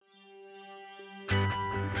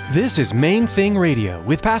This is Main Thing Radio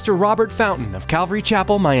with Pastor Robert Fountain of Calvary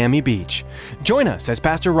Chapel, Miami Beach. Join us as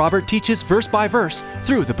Pastor Robert teaches verse by verse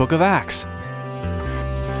through the book of Acts.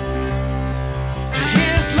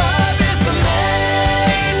 His love is the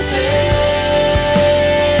main thing.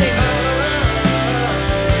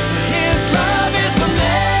 His love is the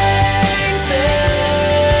main thing.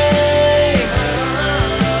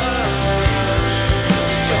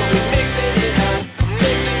 So we're mixing it up,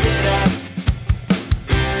 mixing it up.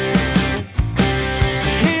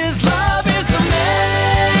 His love is the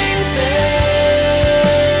main thing.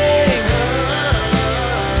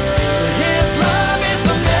 His love is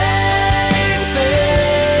the main thing.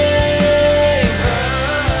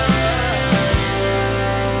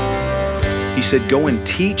 He said, go and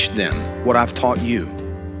teach them what I've taught you.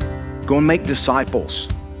 Go and make disciples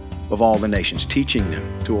of all the nations, teaching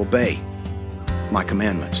them to obey my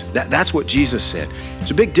commandments. That's what Jesus said.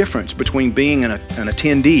 It's a big difference between being an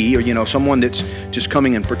attendee, or someone that's just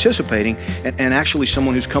coming and participating, and actually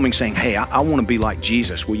someone who's coming saying, hey, I want to be like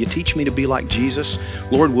Jesus. Will you teach me to be like Jesus?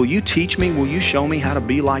 Lord, will you teach me? Will you show me how to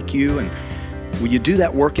be like you? And will you do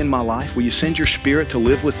that work in my life? Will you send your Spirit to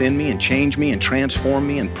live within me and change me and transform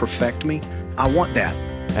me and perfect me? I want that.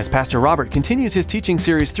 As Pastor Robert continues his teaching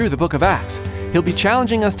series through the book of Acts, he'll be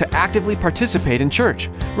challenging us to actively participate in church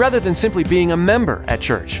rather than simply being a member at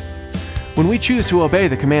church. When we choose to obey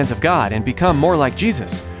the commands of God and become more like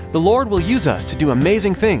Jesus, the Lord will use us to do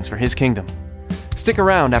amazing things for His kingdom. Stick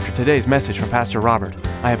around after today's message from Pastor Robert.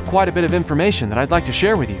 I have quite a bit of information that I'd like to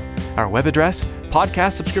share with you: our web address,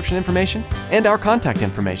 podcast subscription information, and our contact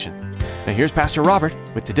information. Now here's Pastor Robert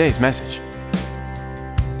with today's message.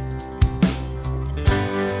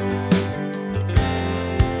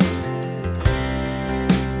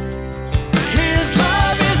 His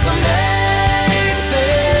love is the main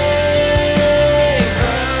thing.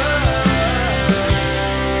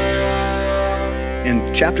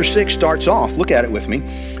 And chapter 6 starts off, look at it with me.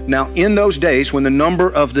 Now, in those days, when the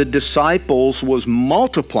number of the disciples was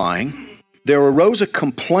multiplying, there arose a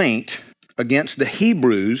complaint against the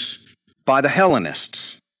Hebrews by the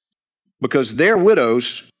Hellenists, because their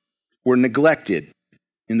widows were neglected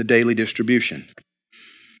in the daily distribution.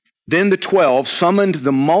 Then the 12 summoned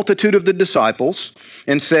the multitude of the disciples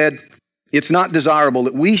and said, it's not desirable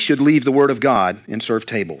that we should leave the word of God and serve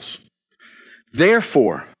tables.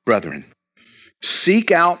 Therefore, brethren,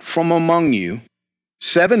 seek out from among you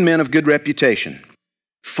 7 men of good reputation,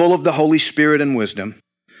 full of the Holy Spirit and wisdom,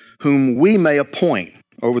 whom we may appoint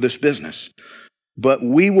over this business. But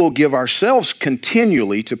we will give ourselves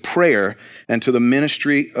continually to prayer and to the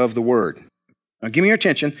ministry of the word. Now, give me your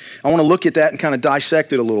attention. I want to look at that and kind of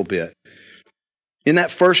dissect it a little bit. In that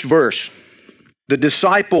first verse, the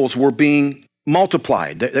disciples were being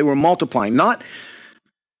multiplied. They were multiplying, not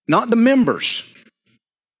the members.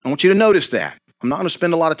 I want you to notice that. I'm not going to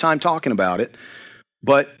spend a lot of time talking about it,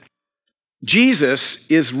 but Jesus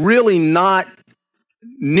is really not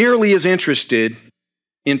nearly as interested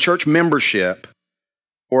in church membership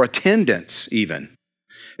or attendance even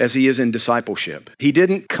as he is in discipleship. He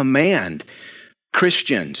didn't command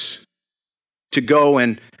Christians to go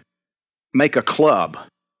and make a club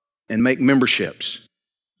and make memberships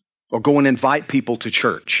or go and invite people to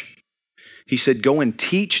church. He said, go and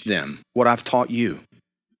teach them what I've taught you.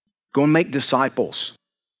 Go and make disciples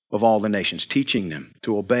of all the nations, teaching them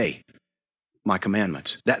to obey my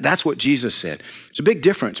commandments. That's what Jesus said. It's a big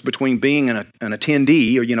difference between being an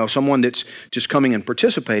attendee, or someone that's just coming and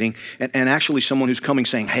participating, and actually someone who's coming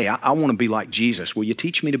saying, hey, I want to be like Jesus. Will you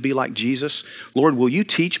teach me to be like Jesus? Lord, will you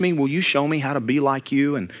teach me? Will you show me how to be like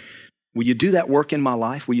you? And will you do that work in my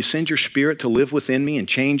life? Will you send your Spirit to live within me and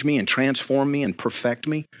change me and transform me and perfect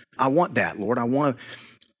me? I want that, Lord. I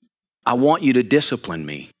want you to discipline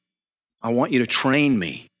me. I want you to train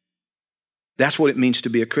me. That's what it means to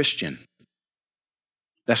be a Christian.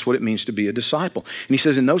 That's what it means to be a disciple. And he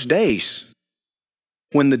says in those days,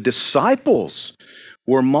 when the disciples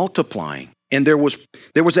were multiplying, and there was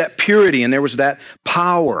that purity and there was that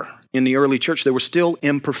power in the early church, there was still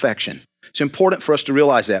imperfection. It's important for us to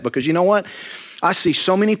realize that, because you know what? I see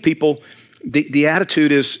so many people, the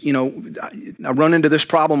attitude is, I run into this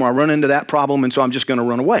problem or I run into that problem, and so I'm just going to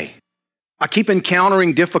run away. I keep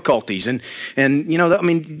encountering difficulties and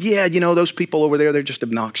those people over there, they're just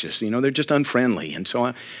obnoxious. They're just unfriendly. And so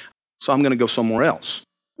I'm going to go somewhere else.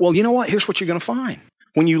 Well, you know what? Here's what you're going to find.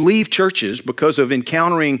 When you leave churches because of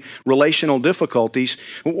encountering relational difficulties,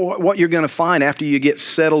 what you're going to find after you get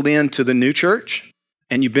settled into the new church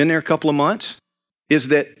and you've been there a couple of months is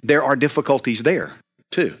that there are difficulties there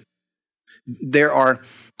too. There are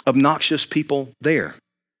obnoxious people there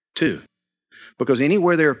too. Because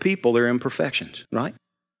anywhere there are people, there are imperfections, right?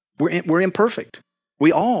 We're imperfect.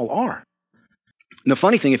 We all are. And the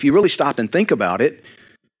funny thing, if you really stop and think about it,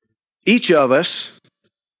 each of us,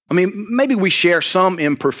 I mean, maybe we share some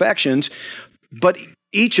imperfections, but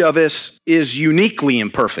each of us is uniquely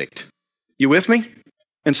imperfect. You with me?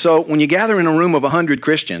 And so when you gather in a room of 100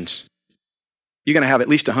 Christians, you're going to have at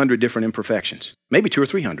least 100 different imperfections, maybe 200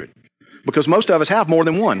 or 300, because most of us have more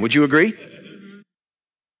than one. Would you agree?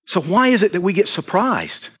 So why is it that we get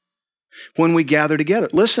surprised when we gather together?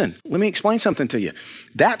 Listen, let me explain something to you.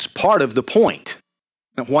 That's part of the point.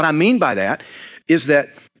 Now, what I mean by that is that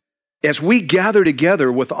as we gather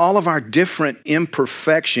together with all of our different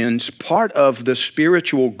imperfections, part of the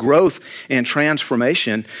spiritual growth and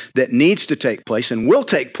transformation that needs to take place and will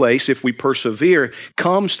take place if we persevere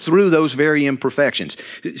comes through those very imperfections.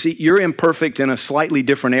 See, you're imperfect in a slightly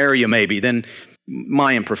different area maybe than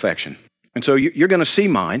my imperfection. And so you're going to see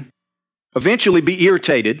mine, eventually be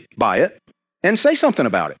irritated by it, and say something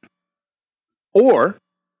about it. Or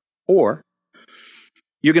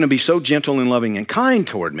you're going to be so gentle and loving and kind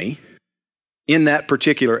toward me in that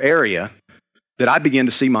particular area that I begin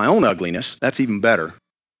to see my own ugliness. That's even better.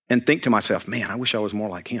 And think to myself, man, I wish I was more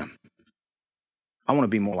like him. I want to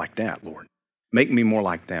be more like that, Lord. Make me more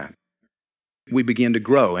like that. We begin to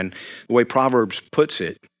grow. And the way Proverbs puts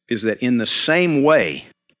it is that in the same way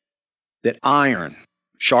that iron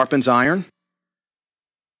sharpens iron,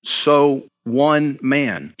 so one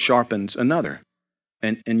man sharpens another.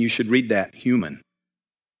 And you should read that human.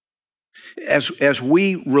 As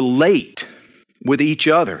we relate with each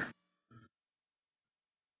other,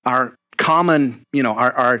 our common,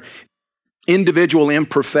 our individual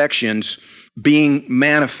imperfections being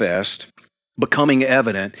manifest, becoming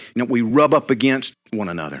evident, we rub up against one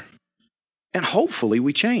another. And hopefully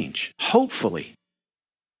we change. Hopefully.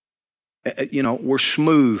 We're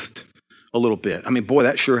smoothed a little bit. I mean, boy,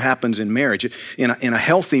 that sure happens in marriage. In a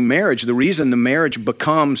healthy marriage, the reason the marriage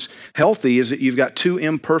becomes healthy is that you've got two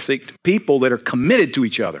imperfect people that are committed to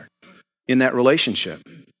each other in that relationship.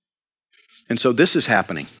 And so this is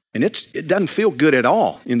happening. And it doesn't feel good at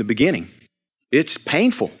all in the beginning. It's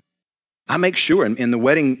painful. I make sure in the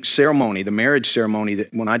wedding ceremony, the marriage ceremony,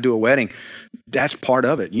 that when I do a wedding, that's part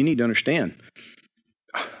of it. You need to understand,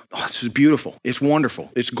 this is beautiful. It's wonderful.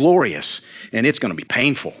 It's glorious. And it's going to be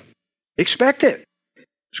painful. Expect it.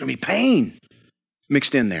 There's going to be pain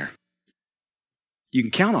mixed in there. You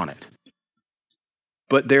can count on it.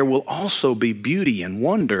 But there will also be beauty and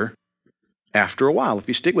wonder after a while if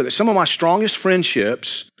you stick with it. Some of my strongest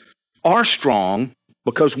friendships are strong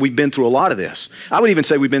because we've been through a lot of this. I would even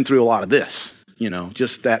say we've been through a lot of this,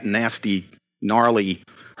 just that nasty, gnarly,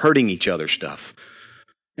 hurting each other stuff.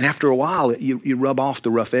 And after a while, you rub off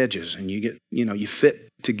the rough edges and you get, you fit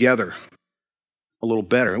together a little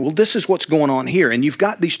better. Well, this is what's going on here. And you've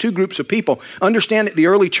got these two groups of people. Understand that the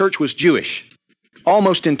early church was Jewish,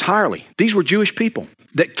 almost entirely. These were Jewish people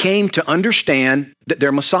that came to understand that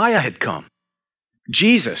their Messiah had come.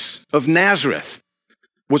 Jesus of Nazareth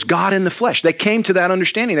was God in the flesh. They came to that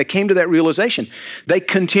understanding. They came to that realization. They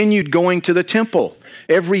continued going to the temple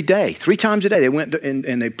every day, 3 times a day. They went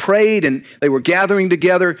and they prayed, and they were gathering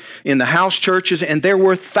together in the house churches, and there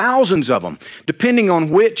were thousands of them, depending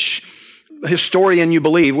on which historian you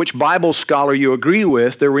believe, which Bible scholar you agree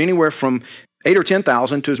with. There were anywhere from 8,000 or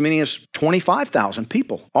 10,000 to as many as 25,000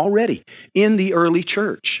 people already in the early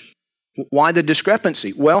church. Why the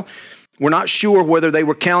discrepancy? Well, we're not sure whether they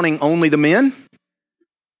were counting only the men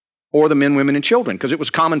or the men, women, and children, because it was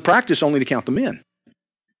common practice only to count the men.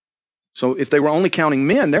 So if they were only counting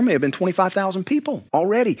men, there may have been 25,000 people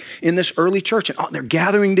already in this early church. And they're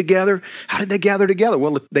gathering together. How did they gather together?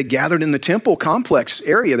 Well, they gathered in the temple complex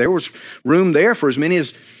area. There was room there for as many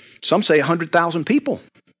as, some say, 100,000 people.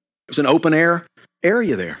 It was an open air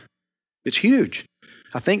area there. It's huge.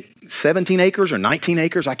 I think 17 acres or 19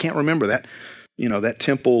 acres. I can't remember that. That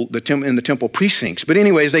temple, in the temple precincts. But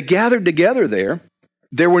anyways, they gathered together there.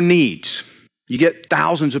 There were needs. You get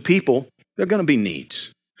thousands of people, there are going to be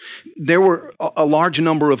needs. There were a large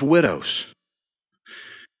number of widows.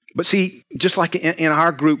 But see, just like in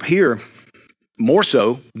our group here, more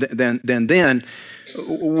so than then,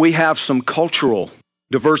 we have some cultural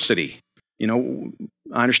diversity.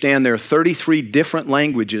 I understand there are 33 different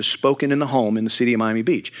languages spoken in the home in the city of Miami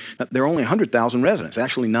Beach. Now, there are only 100,000 residents,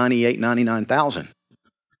 actually 99,000.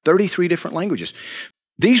 33 different languages.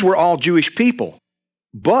 These were all Jewish people,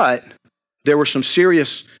 but there were some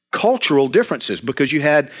serious cultural differences because you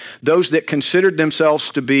had those that considered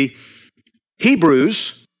themselves to be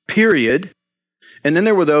Hebrews, period, and then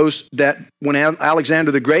there were those that when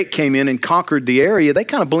Alexander the Great came in and conquered the area, they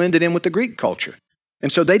kind of blended in with the Greek culture.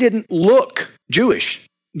 And so they didn't look Jewish.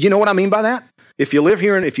 You know what I mean by that? If you live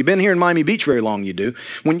here, and if you've been here in Miami Beach very long, you do.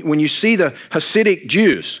 When you see the Hasidic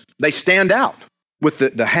Jews, they stand out with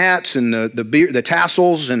the hats and the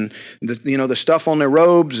tassels and the stuff on their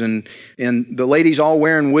robes and the ladies all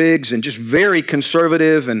wearing wigs and just very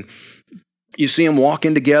conservative. And you see them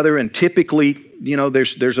walking together, and typically,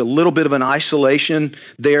 there's a little bit of an isolation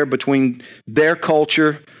there between their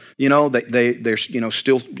culture. They're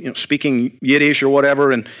still speaking Yiddish or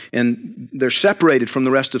whatever, and they're separated from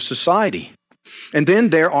the rest of society. And then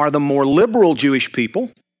there are the more liberal Jewish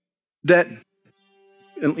people that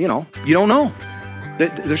you don't know.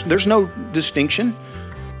 There's no distinction.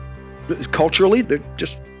 Culturally,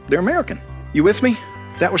 they're American. You with me?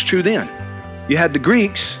 That was true then. You had the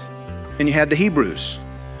Greeks and you had the Hebrews.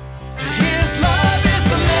 His love is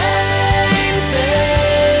the main thing.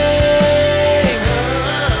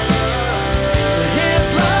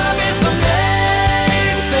 His love is the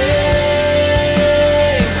main thing.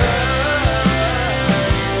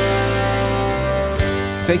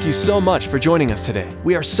 Thank you so much for joining us today.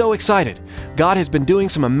 We are so excited. God has been doing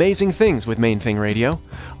some amazing things with Main Thing Radio.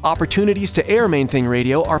 Opportunities to air Main Thing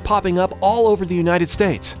Radio are popping up all over the United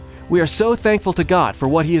States. We are so thankful to God for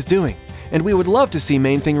what He is doing, and we would love to see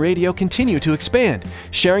Main Thing Radio continue to expand,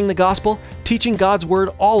 sharing the gospel, teaching God's Word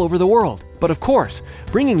all over the world. But of course,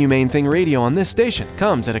 bringing you Main Thing Radio on this station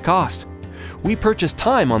comes at a cost. We purchase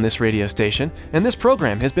time on this radio station, and this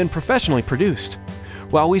program has been professionally produced.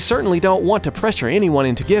 While we certainly don't want to pressure anyone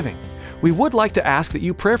into giving, we would like to ask that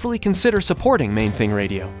you prayerfully consider supporting Main Thing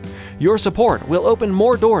Radio. Your support will open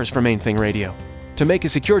more doors for Main Thing Radio. To make a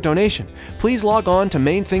secure donation, please log on to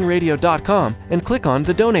mainthingradio.com and click on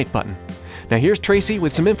the donate button. Now here's Tracy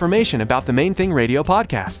with some information about the Main Thing Radio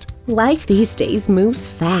podcast. Life these days moves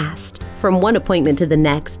fast. From one appointment to the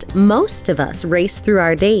next, most of us race through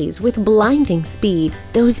our days with blinding speed.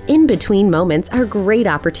 Those in-between moments are great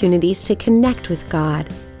opportunities to connect with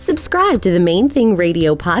God. Subscribe to the Main Thing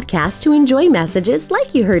Radio podcast to enjoy messages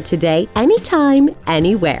like you heard today, anytime,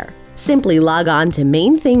 anywhere. Simply log on to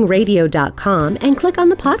mainthingradio.com and click on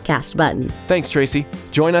the podcast button. Thanks, Tracy.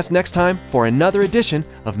 Join us next time for another edition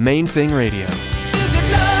of Main Thing Radio.